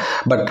பண்ணுறாங்க.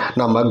 பட்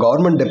நம்ம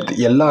கவர்மெண்ட் டெப்த்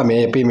எல்லாமே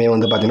எப்பயுமே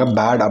வந்து பார்த்திங்கன்னா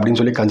பேட் அப்படின்னு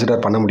சொல்லி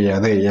கன்சிடர் பண்ண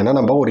முடியாது. ஏன்னா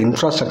நம்ம ஒரு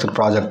இன்ஃப்ராஸ்ட்ரக்சர்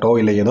ப்ராஜெக்டோ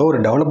இல்லை ஏதோ ஒரு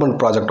டெவலப்மெண்ட்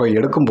ப்ராஜெக்டோ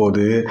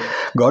எடுக்கும்போது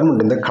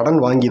கவர்மெண்ட் வந்து கடன்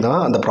வாங்கி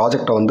தான் அந்த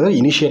ப்ராஜெக்டை வந்து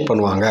இனிஷியேட்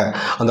பண்ணுவாங்க.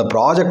 அந்த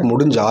ப்ராஜெக்ட்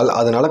முடிஞ்சால்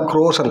அதனால்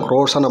க்ரோர்ஸ் அண்ட்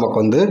க்ரோர்ஸாக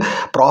நமக்கு வந்து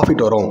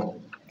ப்ராஃபிட் வரும்.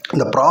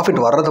 இந்த ப்ராஃபிட்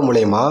வர்றது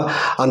மூலயமா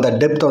அந்த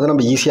டெப்த்தை வந்து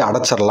நம்ம ஈஸியாக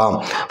அடைச்சிடலாம்.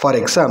 ஃபார்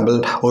எக்ஸாம்பிள்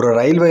ஒரு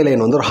ரயில்வே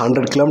லைன் வந்து ஒரு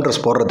 100 kilometers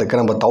போடுறதுக்கு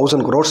நம்ம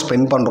 1000 crores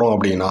ஸ்பெண்ட் பண்ணுறோம்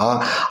அப்படின்னா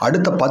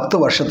அடுத்த 10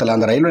 வருஷத்தில்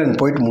அந்த ரயில்வே லைன்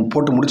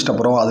போட்டு முடிச்சிட்ட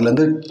அப்புறம்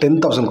அதுலேருந்து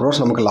 10,000 crores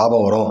நமக்கு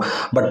லாபம் வரும்.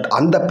 பட்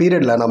அந்த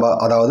பீரியடில் நம்ம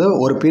அதாவது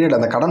ஒரு பீரியட்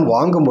அந்த கடன்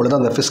வாங்கும் பொழுது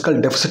அந்த ஃபிஸ்கல்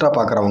டெபிசிட்டாக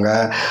பார்க்குறவங்க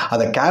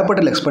அதை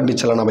கேபிட்டல்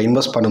எக்ஸ்பெண்டிச்சரில் நம்ம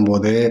இன்வெஸ்ட்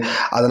பண்ணும்போது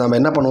அதை நம்ம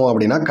என்ன பண்ணுவோம்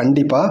அப்படின்னா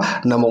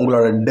கண்டிப்பாக நம்ம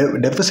உங்களோட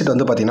டெபிசிட்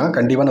வந்து பார்த்திங்கன்னா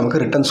கண்டிப்பாக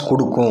நமக்கு ரிட்டர்ன்ஸ்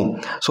கொடுக்கும்.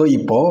 ஸோ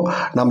இப்போது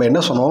நம்ம என்ன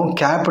சொன்னோம்,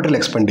 கேபிட்டல்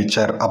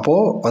எக்ஸ்பெண்டிச்சர்.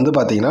 அப்போது வந்து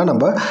பார்த்திங்கன்னா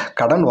நம்ம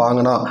கடன்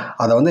வாங்கினா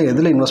அதை வந்து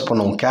எதில் இன்வெஸ்ட்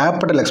பண்ணோம்,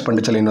 கேபிட்டல்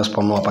எக்ஸ்பெண்டிச்சரில் இன்வெஸ்ட்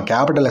பண்ணோம். அப்போ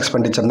கேபிட்டல்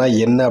எக்ஸ்பெண்டிச்சர்னால்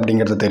என்ன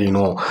அப்படிங்கிறது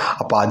தெரியணும்.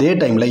 அப்போ அதே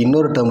டைமில்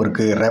இன்னொரு டேர்ம்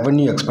இருக்குது,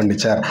 ரெவன்யூ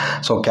எக்ஸ்பெண்டிச்சர்.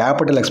 ஸோ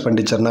கேபிட்டல்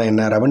எக்ஸ்பெண்டிச்சர்னால்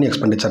என்ன, ரெவன்யூ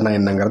எக்ஸ்பெண்டிச்சர்னால்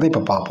என்னங்கிறது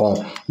இப்போ பார்ப்போம்.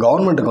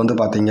 கவர்மெண்ட்டுக்கு வந்து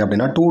பார்த்திங்க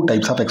அப்படின்னா 2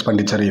 types ஆஃப்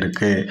எக்ஸ்பெண்டிச்சர்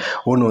இருக்குது.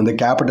 ஒன்று வந்து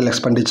கேபிட்டல்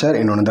எக்ஸ்பெண்டிச்சர்,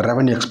 இன்னொன்று வந்து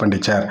ரெவன்யூ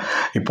எக்ஸ்பெண்டிச்சர்.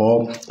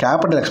 இப்போது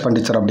கேபிட்டல்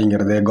எக்ஸ்பெண்டிச்சர்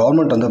அப்படிங்கிறது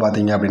கவர்மெண்ட் வந்து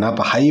பார்த்திங்க அப்படின்னா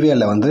இப்போ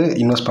ஹைவேல வந்து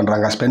இன்வெஸ்ட்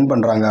பண்ணுறாங்க, ஸ்பெண்ட்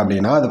பண்ணுறாங்க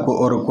அப்படின்னா அதுக்கு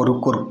ஒரு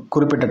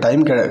குறிப்பிட்ட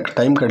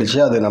டைம் கழிச்சு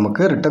அது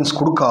நமக்கு ரிட்டர்ன்ஸ்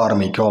கொடுக்க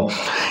ஆரம்பிக்கும்.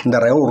 இந்த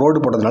ரோடு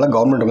போட்டதுனால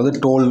கவர்மெண்ட் வந்து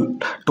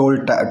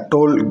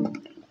டோல்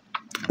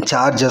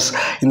சார்ஜஸ்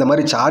இந்த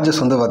மாதிரி சார்ஜஸ்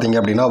வந்து பார்த்திங்க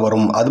அப்படின்னா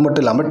வரும். அது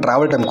மட்டும் இல்லாமல்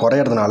ட்ராவல் டைம்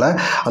குறையிறதுனால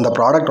அந்த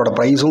ப்ராடக்ட்டோட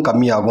ப்ரைஸும்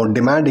கம்மியாகும்,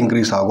 டிமாண்ட்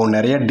இன்க்ரீஸ் ஆகும்,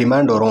 நிறைய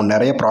டிமாண்ட் வரும்,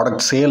 நிறைய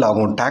ப்ராடக்ட் சேல்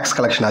ஆகும், டேக்ஸ்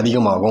கலெக்ஷன்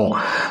அதிகமாகும்.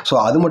 ஸோ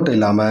அது மட்டும்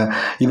இல்லாமல்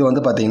இது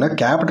வந்து பார்த்திங்கன்னா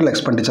கேபிட்டல்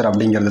எக்ஸ்பெண்டிச்சர்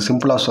அப்படிங்கிறது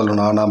சிம்பிளாக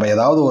சொல்லணும்னா நம்ம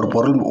ஏதாவது ஒரு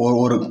பொருள்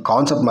ஒரு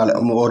கான்செப்ட் மேலே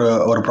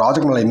ஒரு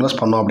ப்ராஜெக்ட் மேலே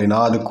இன்வெஸ்ட் பண்ணோம் அப்படின்னா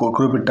அது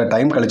குறிப்பிட்ட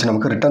டைம் கழிச்சு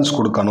நமக்கு ரிட்டர்ன்ஸ்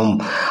கொடுக்கணும்.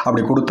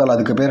 அப்படி கொடுத்தால்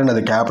அதுக்கு பேர்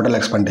என்னது கேபிட்டல்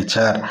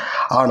எக்ஸ்பெண்டிச்சர்.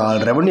 ஆனால்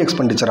ரெவன்யூ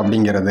எக்ஸ்பெண்டிச்சர்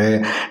அப்படிங்கிறது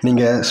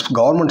நீங்கள்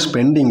கவர்மெண்ட்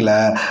ஸ்பெண்டிங்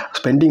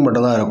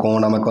மட்டும்தான் இருக்கும்,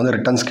 நமக்கு வந்து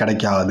ரிட்டர்ன்ஸ்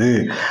கிடைக்காது.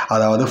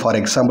 அதாவது for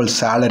example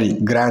salary,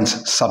 grants,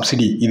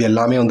 subsidy இது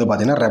எல்லாமே வந்து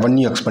பார்த்திங்கன்னா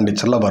ரெவன்யூ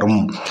எக்ஸ்பெண்டிச்சரில் வரும்.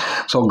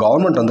 ஸோ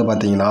கவர்மெண்ட் வந்து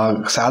பார்த்திங்கன்னா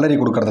சேலரி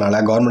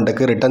கொடுக்கறதுனால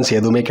கவர்மெண்ட்டுக்கு ரிட்டர்ன்ஸ்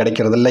எதுவுமே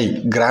கிடைக்கிறதில்லை.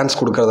 கிராண்ட்ஸ்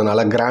கொடுக்கறதுனால,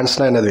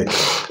 கிராண்ட்ஸ்னால் என்னது,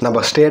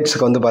 நம்ம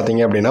ஸ்டேட்ஸுக்கு வந்து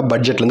பார்த்திங்க அப்படின்னா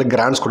பட்ஜெட்லேருந்து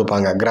கிராண்ட்ஸ்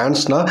கொடுப்பாங்க.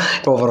 கிராண்ட்ஸ்னால்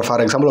இப்போ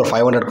ஃபார் எக்ஸாம்பிள் ஒரு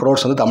 500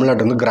 crores வந்து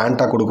தமிழ்நாட்டிலேருந்து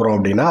கிராண்ட்டாக கொடுக்குறோம்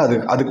அப்படின்னா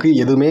அதுக்கு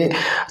எதுவுமே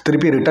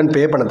திருப்பி ரிட்டர்ன்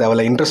பே பண்ண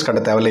தேவையில்லை, இன்ட்ரெஸ்ட்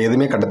கட்ட தேவையில்லை,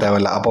 எதுவுமே கட்ட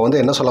தேவையில்லை. அப்போ வந்து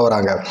என்ன சொல்ல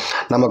வராங்க,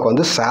 நமக்கு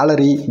வந்து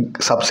சேலரி,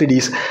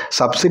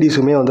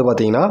 சப்சிடிஸுமே வந்து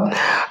பார்த்திங்கன்னா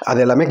அது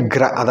எல்லாமே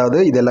அதாவது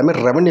இது எல்லாமே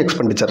ரெவன்யூ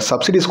எக்ஸ்பெண்டிச்சர்.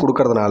 சப்சிடிஸ்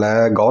கொடுக்கறதுனால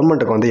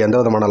கவர்மெண்ட்டுக்கு வந்து எந்த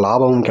விதமான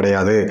லாபமும்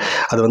கிடையாது.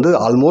 அது வந்து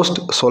ஆல்மோஸ்ட்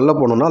சொல்ல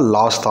போகணுன்னா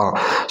லாஸ் தான்.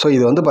 ஸோ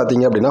இது வந்து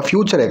பார்த்திங்க அப்படின்னா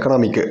ஃப்யூச்சர்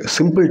எக்கனாமிக்கு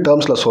சிம்பிள்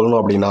டேர்ம்ஸில் சொல்லணும்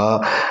அப்படின்னா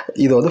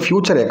இது வந்து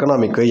ஃப்யூச்சர்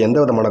எக்கனாமிக்கு எந்த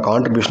விதமான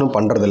கான்ட்ரிபியூஷனும்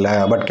பண்ணுறதில்ல.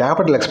 But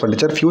capital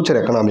expenditure future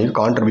economic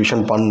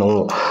contribution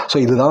பண்ணும். ஸோ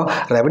இதுதான்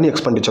ரெவன்யூ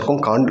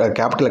எக்ஸ்பெண்டிச்சருக்கும்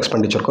கேபிட்டல்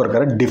எக்ஸ்பெண்டிச்சருக்கும்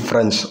இருக்கிற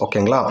டிஃப்ரென்ஸ்.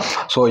 ஓகேங்களா?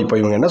 ஸோ இப்போ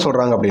இவங்க என்ன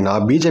சொல்கிறாங்க அப்படின்னா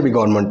பிஜேபி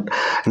கவர்மெண்ட்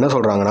என்ன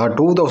சொல்கிறாங்கன்னா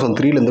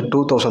 2003லேருந்து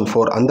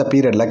 2004 அந்த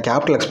பீரியடில்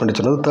கேபிட்டல்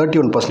எக்ஸ்பெண்டிச்சர் வந்து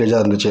 31%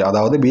 இருந்துச்சு.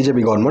 அதாவது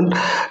பிஜேபி கவர்மெண்ட்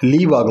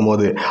லீவ்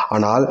ஆகும்போது.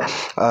 ஆனால்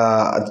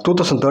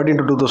 2013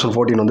 to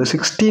 2014 வந்து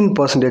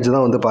 16%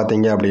 தான் வந்து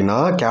பார்த்தீங்க அப்படின்னா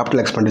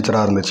கேபிட்டல்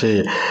எக்ஸ்பெண்டிச்சராக இருந்துச்சு.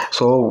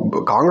 ஸோ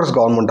காங்கிரஸ்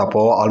கவர்மெண்ட்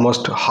அப்போது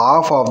almost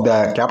half of the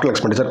capital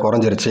expenditure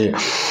குறைஞ்சிருச்சு.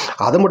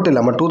 அது மட்டும்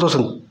இல்லாமல்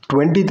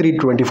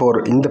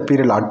 2023-24 இந்த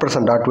பீரியடில் அட்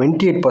ப்ரெசென்ட்டாக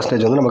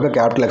 28% வந்து நமக்கு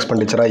கேபிட்டல்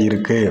எக்ஸ்பெண்டிச்சராக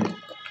இருக்குது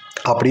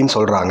அப்படின்னு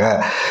சொல்கிறாங்க.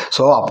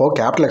 ஸோ அப்போது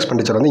கேபிட்டல்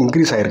எக்ஸ்பெண்டிச்சர் வந்து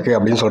இன்க்ரீஸ் ஆகிருக்கு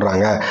அப்படின்னு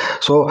சொல்கிறாங்க.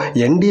 ஸோ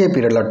என்டிஏ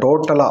பீரியடில்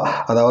டோட்டலாக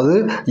அதாவது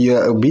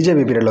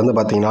பிஜேபி பீரியடில் வந்து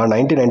பார்த்திங்கன்னா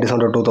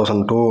 1997 to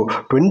 2002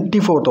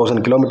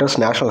 24,000 கிலோமீட்டர்ஸ்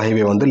நேஷனல்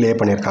ஹைவே வந்து லே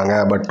பண்ணியிருக்காங்க.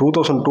 பட்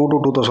 2002 to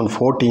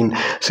 2014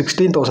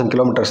 16,000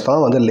 கிலோமீட்டர்ஸ்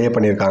தான் வந்து லே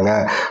பண்ணியிருக்காங்க.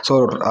 ஸோ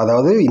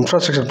அதாவது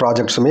இன்ஃப்ராஸ்ட்ரக்சர்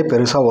ப்ராஜெக்ட்ஸுமே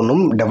பெருசாக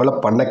ஒன்றும்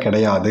டெவலப் பண்ண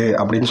கிடையாது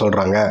அப்படின்னு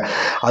சொல்கிறாங்க.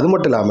 அது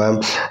மட்டும் இல்லாமல்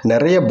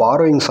நிறைய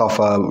பாரோயிங்ஸ்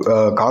ஆஃப்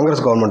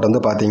காங்கிரஸ் கவர்மெண்ட்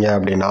வந்து பார்த்திங்க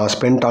அப்படின்னா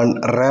ஸ்பெண்ட் ஆன்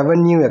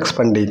ரெவன்யூ எக்ஸ்பெண்டிச்சர்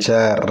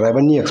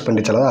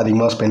தான்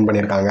அதிகமாக ஸ்பெண்ட்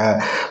பண்ணியிருக்காங்க.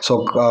 So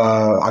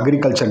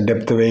agriculture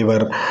depth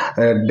waiver,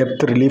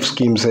 depth relief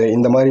schemes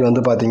இந்த மாதிரி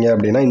வந்து பார்த்திங்க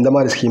அப்படின்னா இந்த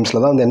மாதிரி ஸ்கீம்ஸில்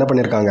தான் வந்து என்ன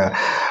பண்ணியிருக்காங்க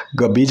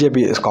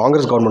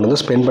காங்கிரஸ் கவர்மெண்ட்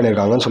வந்து ஸ்பெண்ட்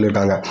பண்ணியிருக்காங்கன்னு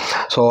சொல்லியிருக்காங்க.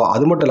 ஸோ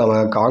அது மட்டும்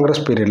இல்லாமல்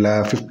காங்கிரஸ் பீரியடில்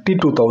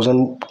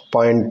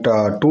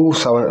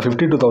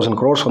 52,000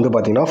 crores வந்து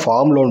பார்த்திங்கன்னா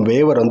ஃபார்ம் லோன்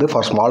வேவர் வந்து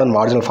for small and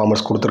marginal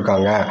farmers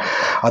கொடுத்துருக்காங்க.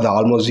 அது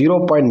ஆல்மோஸ்ட்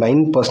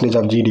 0.9%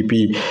 ஆஃப்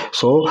ஜிடிபி.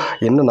 ஸோ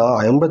என்னென்னா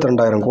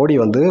 52,000 கோடி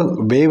வந்து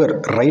வேவர்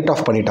ரைட்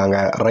ஆஃப் பண்ணால்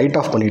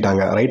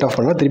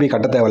திருப்பி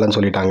கட்ட தேவையில்லைன்னு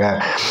சொல்லிட்டாங்க.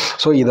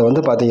 ஸோ இதை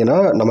வந்து பார்த்தீங்கன்னா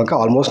நமக்கு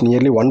ஆல்மோஸ்ட்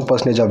நியர்லி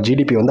 1% ஆஃப்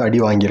ஜிடிபி வந்து அடி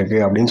வாங்கியிருக்கு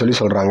அப்படின்னு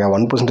சொல்கிறாங்க.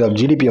 1% ஆஃப்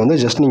ஜிடிபி வந்து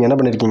ஜஸ்ட் நீங்கள் என்ன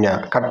பண்ணியிருக்கீங்க,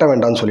 கட்ட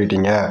வேண்டாம்னு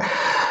சொல்லிட்டீங்க.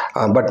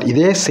 பட்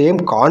இதே சேம்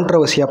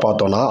கான்ட்ரவர்சியாக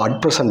பார்த்தோன்னா அட்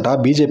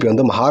ப்ரெசென்ட்டாக பிஜேபி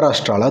வந்து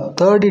மகாராஷ்டிராவில்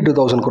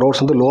 32,000 crores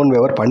வந்து லோன்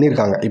வேவர்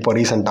பண்ணியிருக்காங்க இப்போ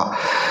ரீசெண்டாக.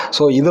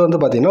 ஸோ இது வந்து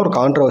பார்த்திங்கன்னா ஒரு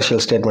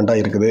கான்ட்ரவர்ஷியல்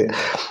ஸ்டேட்மெண்ட்டாக இருக்குது.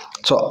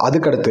 ஸோ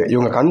அதுக்கடுத்து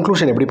இவங்க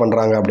கன்க்ளூஷன் எப்படி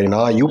பண்ணுறாங்க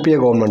அப்படின்னா யூபிஏ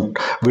கவர்மெண்ட்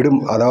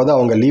அதாவது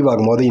அவங்க லீவ்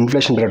ஆகும்போது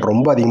இன்ஃப்ளேஷன் ரேட்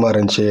ரொம்ப அதிகமாக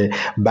இருந்துச்சு,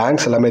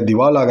 பேங்க்ஸ் எல்லாமே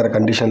திவால் ஆகிற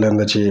கண்டிஷனில்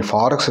இருந்துச்சு,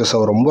 ஃபாரெக்ஸ்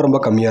ரிசர்வ் ரொம்ப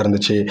கம்மியாக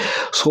இருந்துச்சு,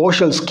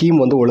 சோஷியல்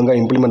ஸ்கீம் வந்து ஒழுங்காக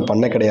இம்ப்ளிமெண்ட்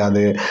பண்ண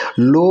கிடையாது,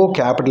 லோ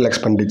கேபிட்டல்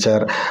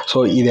எக்ஸ்பெண்டிச்சர்.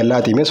 ஸோ இது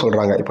எல்லாத்தையுமே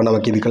சொல்கிறாங்க. இப்போ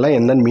நமக்கு இதுக்கெல்லாம்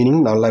என்னென்னு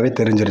மீனிங் நல்லாவே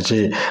தெரிஞ்சிருச்சு.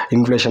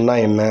 இன்ஃப்ளேஷன்னா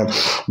என்ன,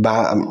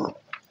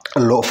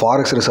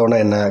 ஃபாரெக்ஸ் ரிசர்வ்னா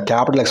என்ன,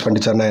 கேபிட்டல்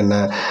எக்ஸ்பெண்டிச்சர்னா என்ன,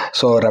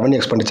 ஸோ ரெவன்யூ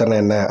எக்ஸ்பெண்டிச்சர்னா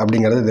என்ன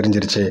அப்படிங்கிறது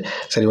தெரிஞ்சிருச்சு.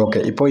 சரி, ஓகே.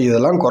 இப்போ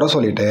இதெல்லாம் குறை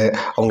சொல்லிவிட்டு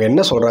அவங்க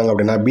என்ன சொல்கிறாங்க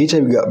அப்படின்னா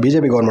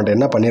பிஜேபி கவர்மெண்ட்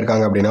என்ன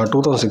பண்ணியிருக்காங்க அப்படின்னா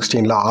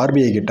 2016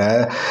 ஆர்பிஐ கிட்ட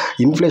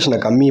இன்ஃப்ளேஷனை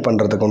கம்மி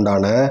பண்ணுறதுக்கு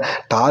உண்டான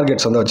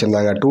டார்கெட்ஸ் வந்து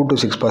வச்சுருந்தாங்க. 2 to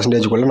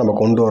 6% நம்ம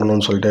கொண்டு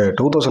வரணும்னு சொல்லிட்டு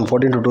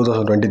 2014 to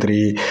 2023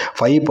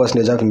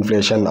 5% ஆஃப்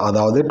இன்ஃப்ளேஷன்,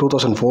 அதாவது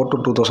 2004 to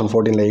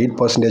 2014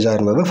 8%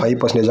 இருந்தது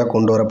 5%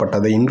 கொண்டு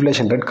வரப்பட்டது.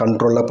 இன்ஃப்ளேஷன் ரேட்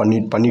கண்ட்ரோலில்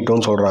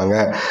பண்ணிட்டோன்னு சொல்கிறாங்க.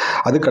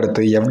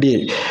 அதுக்கடுத்து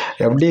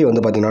எஃப்டிஐ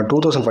வந்து பார்த்தீங்கன்னா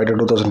 2005 to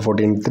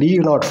 2014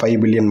 $305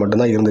 billion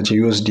மட்டும்தான் இருந்துச்சு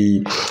யூஎஸ்டி.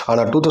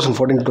 ஆனால்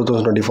 2014 to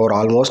 2024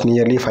 almost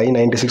nearly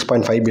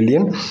 $596.5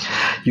 billion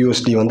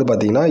USD வந்து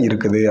பார்த்தீங்கன்னா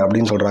இருக்குது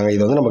அப்படின்னு சொல்கிறாங்க.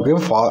 இது வந்து நமக்கு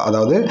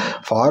அதாவது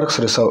ஃபாரெக்ஸ்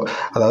ரிசர்வ்,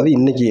 அதாவது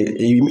இன்றைக்கி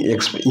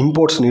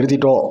இம்போர்ட்ஸ்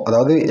நிறுத்திட்டோம்,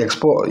 அதாவது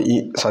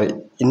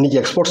இன்றைக்கி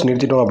எக்ஸ்போர்ட்ஸ்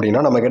நிறுத்திட்டோம்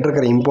அப்படின்னா நம்ம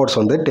கேட்டிருக்கிற இம்போர்ட்ஸ்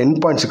வந்து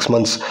 10.6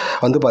 months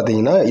வந்து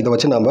பார்த்திங்கன்னா இதை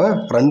வச்சு நம்ம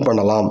ரன்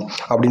பண்ணலாம்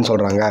அப்படின்னு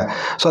சொல்கிறாங்க.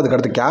 ஸோ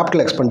அதுக்கடுத்து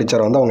கேபிட்டல்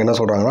எக்ஸ்பெண்டிச்சர் வந்து அவங்க என்ன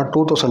சொல்கிறாங்கன்னா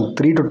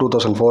 2003 to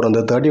 2004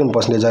 வந்து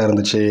 31%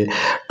 இருந்துச்சு.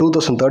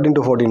 2013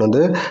 to 14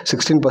 வந்து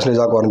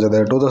 16%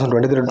 குறைஞ்சது.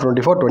 2023 to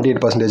 24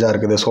 28%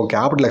 இருக்குது. ஸோ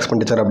கேபிட்டல்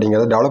எக்ஸ்பெண்டிச்சர்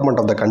அப்படிங்கிறது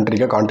டெவலப்மெண்ட் ஆஃப் த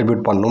கண்ட்ரிக்கு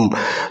கான்ட்ரிபியூட் பண்ணும்.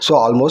 ஸோ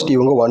ஆல்மோஸ்ட்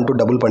இவங்க 1 to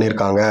double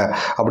பண்ணியிருக்காங்க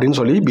அப்படின்னு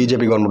சொல்லி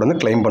பிஜேபி கவர்மெண்ட் வந்து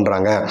கிளைம்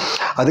பண்ணுறாங்க.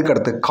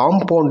 அதுக்கடுத்து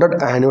compounded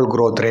annual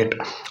growth rate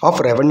of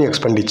revenue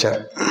expenditure.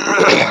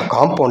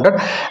 Compounded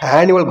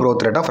annual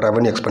growth rate of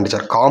revenue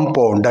expenditure.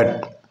 Compounded.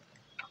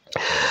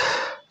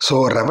 So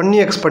revenue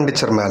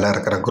expenditure மேலே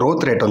இருக்கிற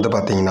க்ரோத் ரேட் வந்து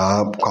பார்த்திங்கன்னா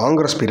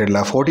காங்கிரஸ் பீரியடில்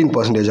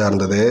 14%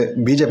 இருந்தது.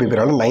 பிஜேபி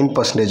பீரியடில்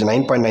 9%,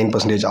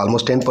 9.9%,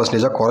 ஆல்மோஸ்ட்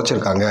 10%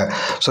 குறைச்சிருக்காங்க.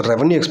 ஸோ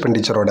ரெவன்யூ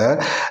எக்ஸ்பெண்டிச்சர்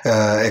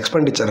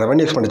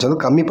வந்து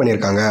கம்மி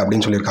பண்ணியிருக்காங்க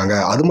அப்படின்னு சொல்லியிருக்காங்க.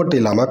 அது மட்டும்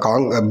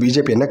இல்லாமல்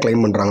பிஜேபி என்ன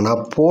கிளைம் பண்ணுறாங்கன்னா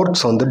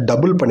போர்ட்ஸ் வந்து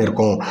டபுள்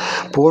பண்ணியிருக்கோம்,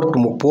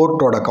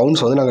 போர்ட்டோட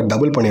கவுண்ட்ஸ் வந்து நாங்கள்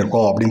டபுள்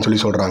பண்ணியிருக்கோம்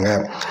அப்படின்னு சொல்கிறாங்க.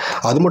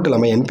 அது மட்டும்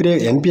இல்லாமல்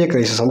என்பிஏ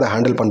கிரைசிஸ் வந்து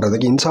ஹேண்டில்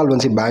பண்ணுறதுக்கு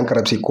இன்சால்வன்சி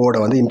பேங்க்ரப்சி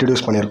கோடை வந்து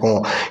இன்ட்ரடியூஸ் பண்ணியிருக்கோம்.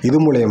 இது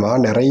மூலயமா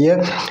நிறைய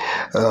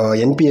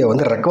என்பிஏ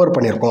வந்து ரெக்கவர்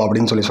பண்ணியிருக்கோம்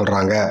அப்படின்னு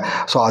சொல்கிறாங்க.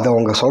 ஸோ அது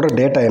அவங்க சொல்கிற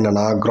டேட்டா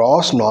என்னென்னா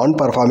கிராஸ் நான்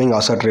பர்ஃபார்மிங்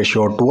அசட்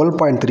ரேஷியோ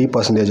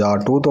 12.3%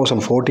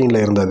 2014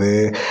 இருந்தது.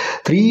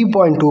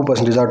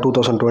 3.2%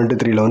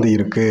 2023 வந்து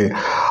இருக்குது.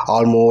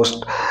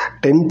 ஆல்மோஸ்ட்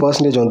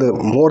 10% வந்து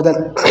மோர்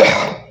தென்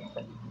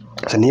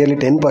நியர்லி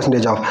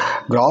 10% ஆஃப்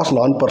கிராஸ்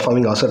நான்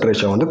பர்ஃபார்மிங் அசட்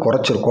ரேஷியோ வந்து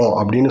குறைச்சிருக்கோம்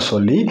அப்படின்னு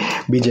சொல்லி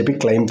பிஜேபி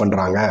கிளைம்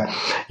பண்ணுறாங்க.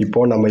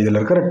 இப்போது நம்ம இதில்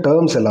இருக்கிற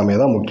டேர்ம்ஸ் எல்லாமே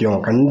தான் முக்கியம்.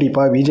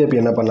 கண்டிப்பாக பிஜேபி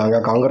என்ன பண்ணாங்க,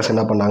 காங்கிரஸ்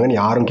என்ன பண்ணாங்கன்னு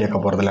யாரும் கேட்க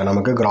போகிறதில்ல.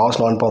 நமக்கு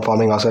கிராஸ் நான்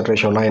பர்ஃபார்மிங் அசட்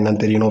ரேஷியோனா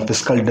என்னன்னு தெரியணும்,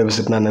 ஃபிஸ்கல்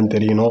டெபிசிட்னா என்னன்னு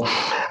தெரியணும்,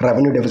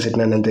 ரெவன்யூ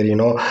டெபிசிட்னா என்னன்னு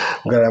தெரியணும்,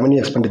 ரெவன்யூ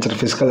எக்ஸ்பெண்டிச்சர்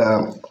ஃபிஸ்கல்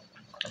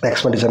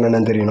எக்ஸ்பெண்டிச்சர்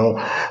என்னன்னு தெரியணும்.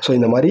 ஸோ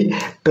இந்த மாதிரி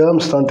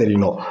டேர்ம்ஸ் தான்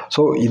தெரியணும்.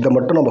 ஸோ இதை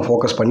மட்டும் நம்ம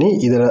ஃபோக்கஸ் பண்ணி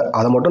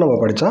அதை மட்டும் நம்ம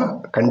படித்தா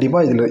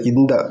கண்டிப்பாக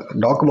இந்த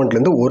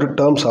டாக்குமெண்ட்லேருந்து ஒரு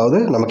டேர்ம்ஸ் ஆகுது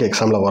நமக்கு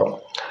எக்ஸாமில் வரும்.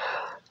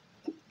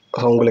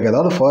 ஸோ உங்களுக்கு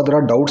ஏதாவது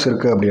ஃபர்தராக டவுட்ஸ்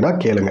இருக்குது அப்படின்னா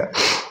கேளுங்க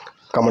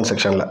கமெண்ட்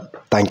செக்ஷனில்.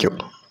 தேங்க்யூ.